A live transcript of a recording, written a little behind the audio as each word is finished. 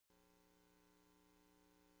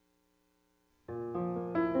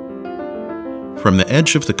From the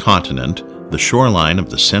edge of the continent, the shoreline of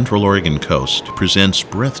the Central Oregon coast presents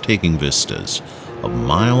breathtaking vistas of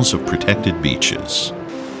miles of protected beaches,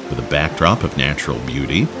 with a backdrop of natural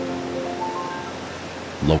beauty,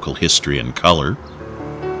 local history and color,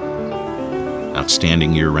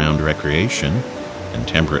 outstanding year-round recreation, and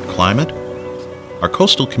temperate climate. Our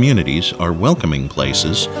coastal communities are welcoming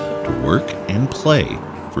places to work and play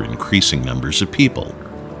for increasing numbers of people.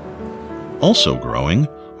 Also growing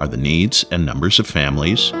are the needs and numbers of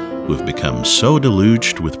families who have become so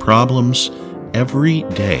deluged with problems, every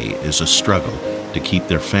day is a struggle to keep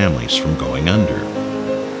their families from going under.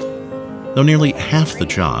 Though nearly half the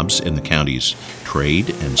jobs in the county's trade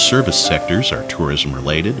and service sectors are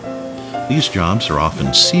tourism-related, these jobs are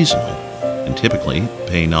often seasonal and typically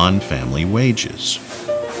pay non-family wages.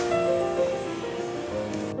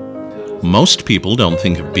 Most people don't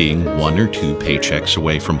think of being 1 or 2 paychecks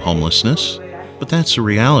away from homelessness, but that's a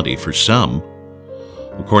reality for some.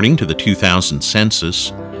 According to the 2000 census,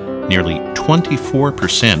 nearly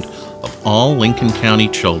 24% of all Lincoln County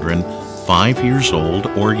children 5 years old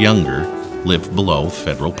or younger live below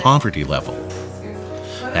federal poverty level.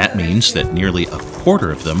 That means that nearly a quarter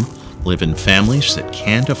of them live in families that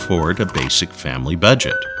can't afford a basic family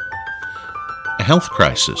budget. A health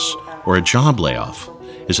crisis or a job layoff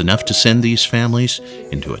is enough to send these families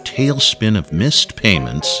into a tailspin of missed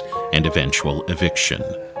payments and eventual eviction.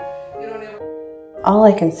 All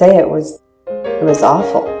I can say, it was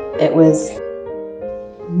awful. It was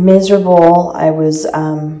miserable. I was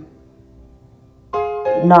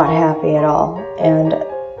not happy at all. And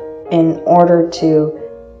in order to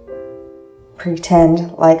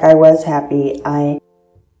pretend like I was happy, I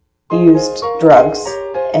used drugs,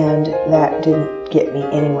 and that didn't get me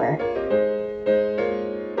anywhere.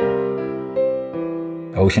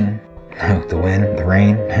 Ocean, the wind, the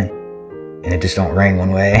rain, and it just don't rain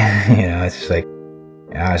one way. It's just like,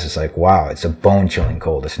 I was just like, wow, it's a bone-chilling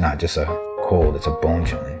cold. It's not just a cold, it's a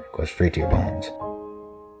bone-chilling. It goes straight to your bones.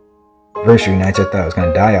 First 3 nights I thought I was going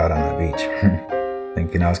to die out on the beach,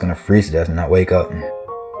 thinking I was going to freeze to death and not wake up.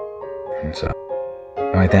 And so,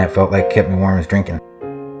 the only thing I felt like kept me warm was drinking.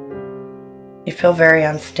 You feel very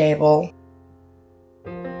unstable,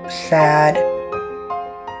 sad.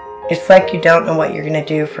 It's like you don't know what you're going to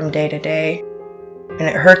do from day to day. And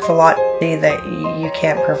it hurts a lot to see that you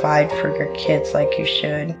can't provide for your kids like you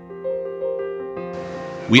should.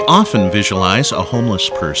 We often visualize a homeless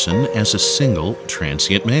person as a single,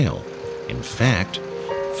 transient male. In fact,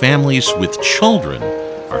 families with children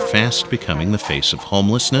are fast becoming the face of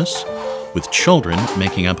homelessness, with children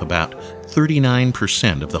making up about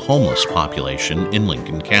 39% of the homeless population in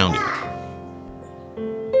Lincoln County.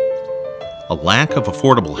 A lack of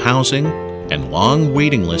affordable housing and long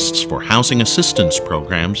waiting lists for housing assistance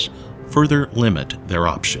programs further limit their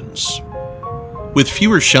options. With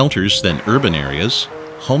fewer shelters than urban areas,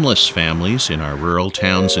 homeless families in our rural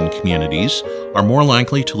towns and communities are more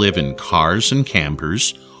likely to live in cars and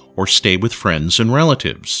campers or stay with friends and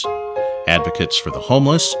relatives. Advocates for the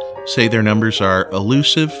homeless say their numbers are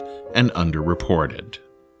elusive and underreported.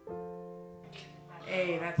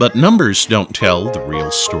 But numbers don't tell the real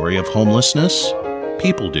story of homelessness.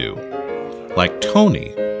 People do. Like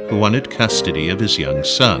Tony, who wanted custody of his young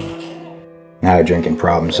son. I had a drinking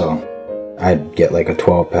problem, so I'd get like a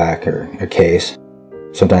 12-pack or a case,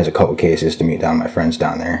 sometimes a couple cases to meet down my friends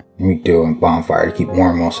down there. And we'd do a bonfire to keep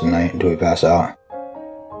warm most of the night until we pass out.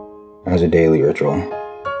 That was a daily ritual.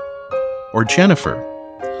 Or Jennifer,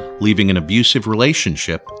 leaving an abusive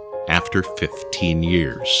relationship after 15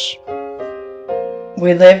 years.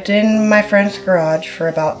 We lived in my friend's garage for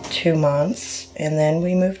about 2 months, and then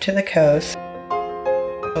we moved to the coast.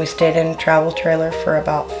 We stayed in a travel trailer for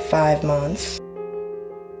about 5 months,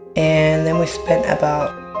 and then we spent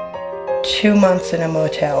about 2 months in a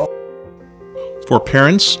motel. For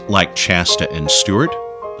parents like Chasta and Stewart,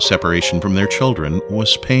 separation from their children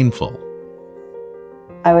was painful.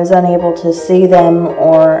 I was unable to see them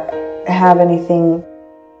or have anything.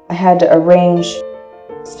 I had to arrange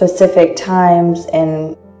specific times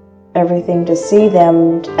and everything to see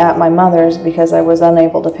them at my mother's because I was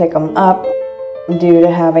unable to pick them up due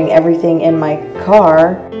to having everything in my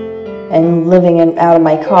car. And living out of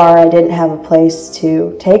my car, I didn't have a place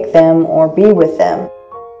to take them or be with them.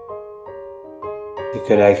 It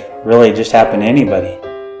could really just happen to anybody.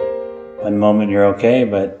 One moment you're okay,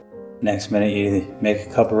 but next minute you make a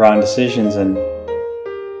couple wrong decisions and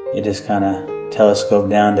you just kind of telescope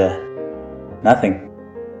down to nothing.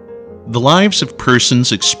 The lives of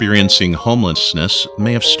persons experiencing homelessness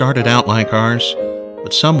may have started out like ours,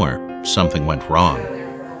 but somewhere something went wrong.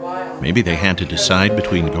 Maybe they had to decide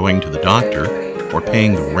between going to the doctor or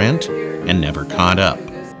paying the rent and never caught up.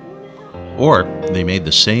 Or they made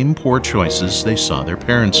the same poor choices they saw their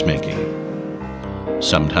parents making.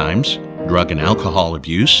 Sometimes, drug and alcohol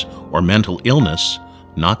abuse or mental illness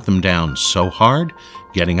knock them down so hard,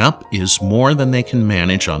 getting up is more than they can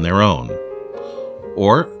manage on their own.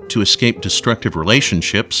 Or, to escape destructive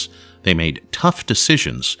relationships, they made tough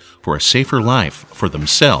decisions for a safer life for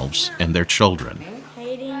themselves and their children.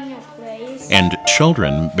 And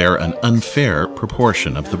children bear an unfair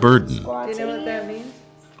proportion of the burden. Do you know what that means?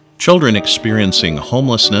 Children experiencing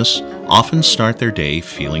homelessness often start their day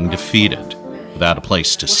feeling defeated. Without a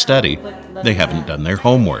place to study, they haven't done their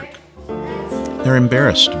homework. They're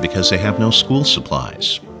embarrassed because they have no school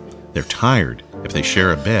supplies. They're tired if they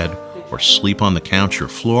share a bed or sleep on the couch or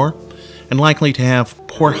floor, and likely to have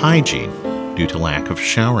poor hygiene due to lack of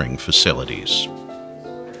showering facilities.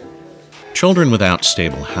 Children without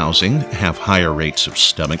stable housing have higher rates of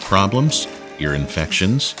stomach problems, ear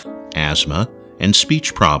infections, asthma, and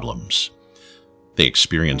speech problems. They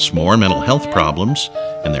experience more mental health problems,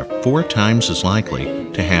 and they're 4 times as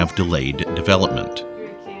likely to have delayed development.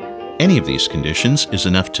 Any of these conditions is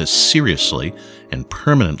enough to seriously and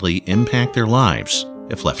permanently impact their lives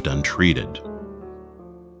if left untreated.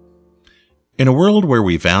 In a world where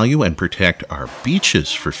we value and protect our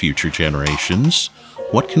beaches for future generations,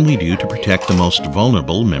 what can we do to protect the most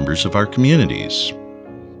vulnerable members of our communities?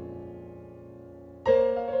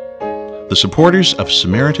 The supporters of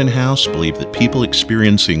Samaritan House believe that people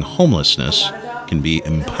experiencing homelessness can be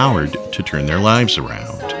empowered to turn their lives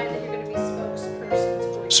around.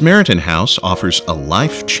 Samaritan House offers a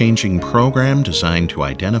life-changing program designed to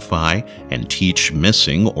identify and teach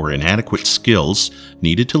missing or inadequate skills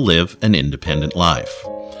needed to live an independent life.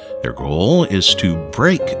 Their goal is to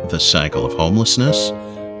break the cycle of homelessness,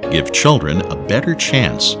 to give children a better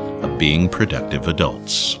chance of being productive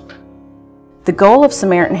adults. The goal of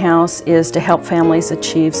Samaritan House is to help families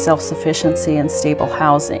achieve self-sufficiency and stable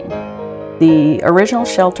housing. The original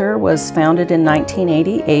shelter was founded in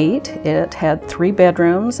 1988. It had 3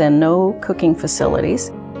 bedrooms and no cooking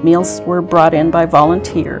facilities. Meals were brought in by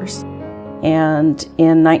volunteers. And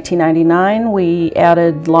in 1999, we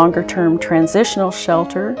added longer-term transitional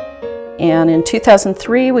shelter. And in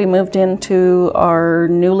 2003, we moved into our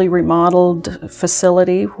newly remodeled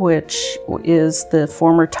facility, which is the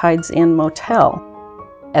former Tides Inn Motel.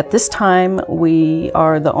 At this time, we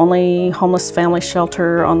are the only homeless family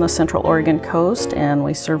shelter on the Central Oregon coast, and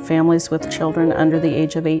we serve families with children under the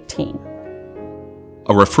age of 18.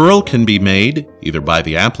 A referral can be made either by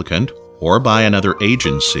the applicant or by another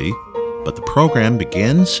agency, but the program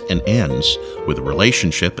begins and ends with a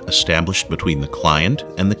relationship established between the client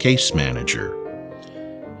and the case manager.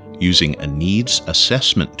 Using a needs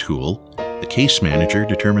assessment tool, the case manager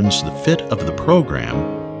determines the fit of the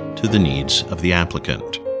program to the needs of the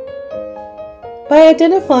applicant. By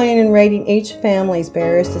identifying and rating each family's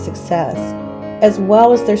barriers to success, as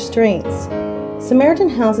well as their strengths, Samaritan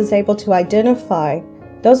House is able to identify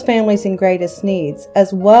those families in greatest needs,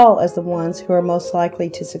 as well as the ones who are most likely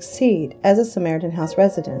to succeed as a Samaritan House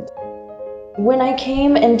resident. When I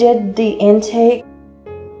came and did the intake,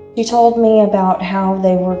 she told me about how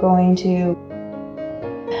they were going to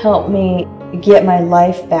help me get my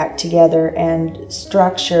life back together and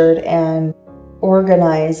structured and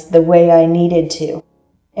organized the way I needed to.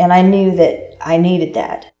 And I knew that I needed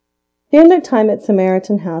that. During their time at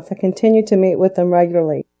Samaritan House, I continued to meet with them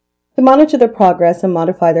regularly to monitor their progress and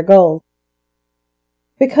modify their goals.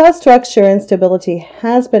 Because structure and stability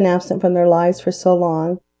has been absent from their lives for so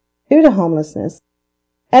long due to homelessness,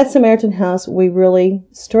 at Samaritan House we really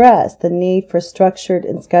stress the need for structured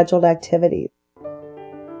and scheduled activities.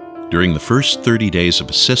 During the first 30 days of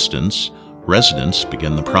assistance, residents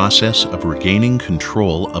begin the process of regaining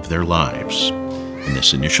control of their lives. In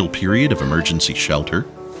this initial period of emergency shelter,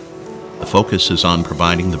 the focus is on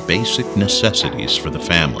providing the basic necessities for the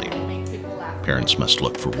family. Parents must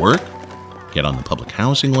look for work, get on the public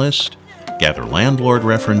housing list, gather landlord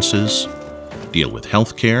references, deal with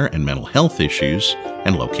health care and mental health issues,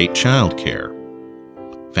 and locate child care.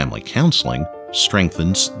 Family counseling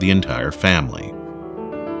strengthens the entire family.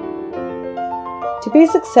 To be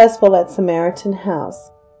successful at Samaritan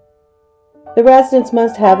House, the residents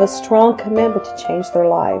must have a strong commitment to change their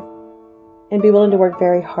life and be willing to work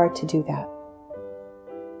very hard to do that.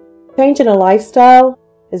 Changing a lifestyle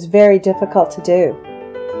is very difficult to do.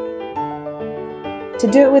 To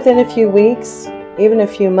do it within a few weeks, even a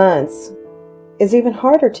few months, is even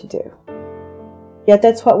harder to do. Yet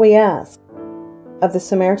that's what we ask of the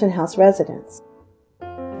Samaritan House residents.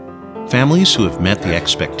 Families who have met the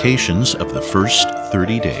expectations of the first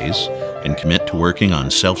 30 days and commit to working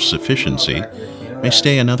on self-sufficiency may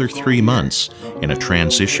stay another 3 months in a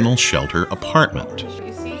transitional shelter apartment.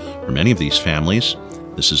 For many of these families,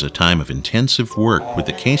 this is a time of intensive work with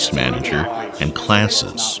the case manager and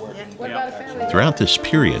classes. Throughout this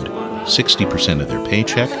period, 60% of their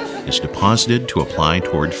paycheck is deposited to apply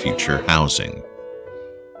toward future housing.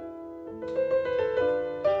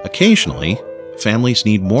 Occasionally, families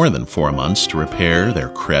need more than 4 months to repair their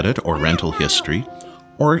credit or rental history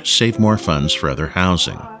or save more funds for other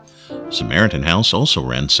housing. Samaritan House also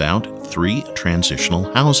rents out 3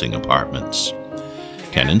 transitional housing apartments.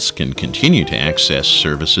 Tenants can continue to access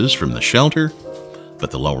services from the shelter,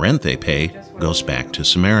 but the low rent they pay goes back to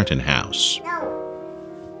Samaritan House.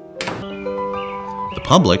 The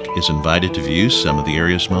public is invited to view some of the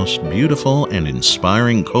area's most beautiful and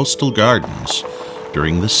inspiring coastal gardens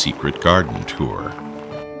during the Secret Garden Tour.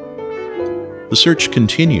 The search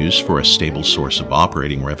continues for a stable source of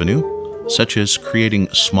operating revenue, such as creating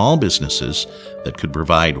small businesses that could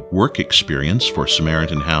provide work experience for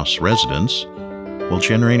Samaritan House residents while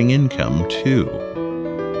generating income too.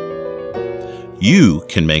 You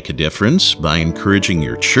can make a difference by encouraging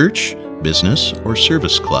your church, business, or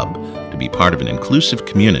service club to be part of an inclusive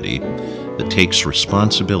community that takes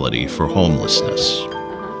responsibility for homelessness.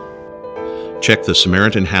 Check the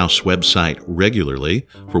Samaritan House website regularly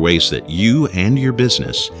for ways that you and your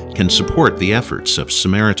business can support the efforts of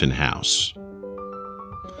Samaritan House.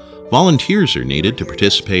 Volunteers are needed to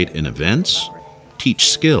participate in events,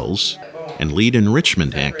 teach skills, and lead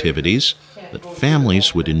enrichment activities that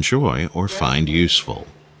families would enjoy or find useful.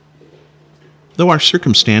 Though our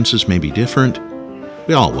circumstances may be different,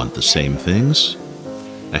 we all want the same things: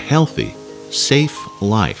 a healthy, safe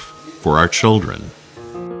life for our children.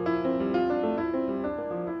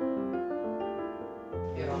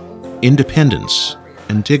 Independence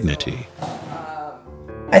and dignity.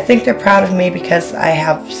 I think they're proud of me because I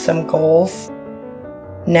have some goals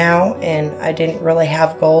now, and I didn't really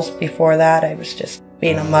have goals before that. I was just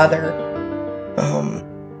being a mother.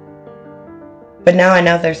 But now I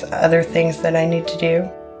know there's other things that I need to do.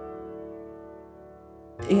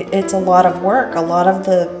 It's a lot of work. A lot of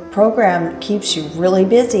the program keeps you really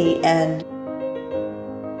busy, and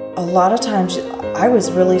a lot of times I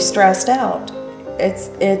was really stressed out.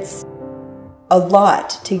 It's a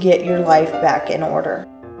lot to get your life back in order.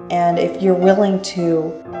 And if you're willing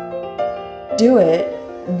to do it,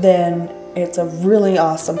 then it's a really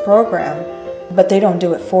awesome program. But they don't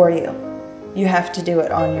do it for you. You have to do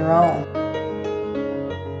it on your own.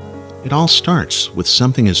 It all starts with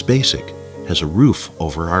something as basic as a roof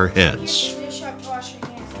over our heads.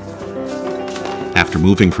 After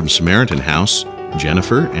moving from Samaritan House,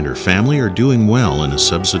 Jennifer and her family are doing well in a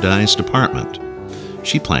subsidized apartment.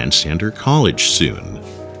 She plans to enter college soon.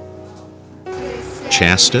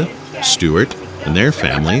 Shasta, Stuart, and their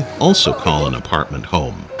family also call an apartment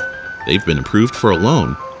home. They've been approved for a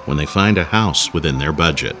loan when they find a house within their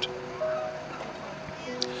budget.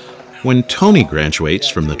 When Tony graduates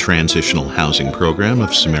from the Transitional Housing Program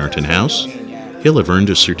of Samaritan House, he'll have earned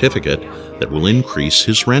a certificate that will increase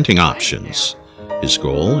his renting options. His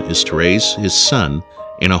goal is to raise his son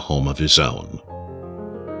in a home of his own.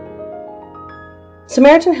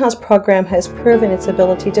 Samaritan House program has proven its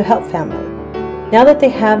ability to help families. Now that they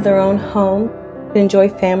have their own home, can enjoy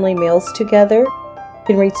family meals together,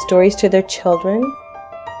 can read stories to their children,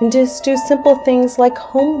 and just do simple things like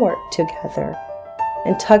homework together,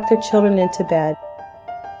 and tuck their children into bed.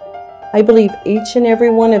 I believe each and every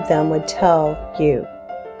one of them would tell you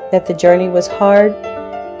that the journey was hard,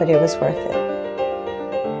 but it was worth it.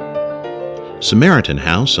 Samaritan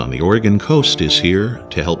House on the Oregon coast is here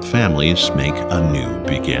to help families make a new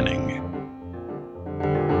beginning.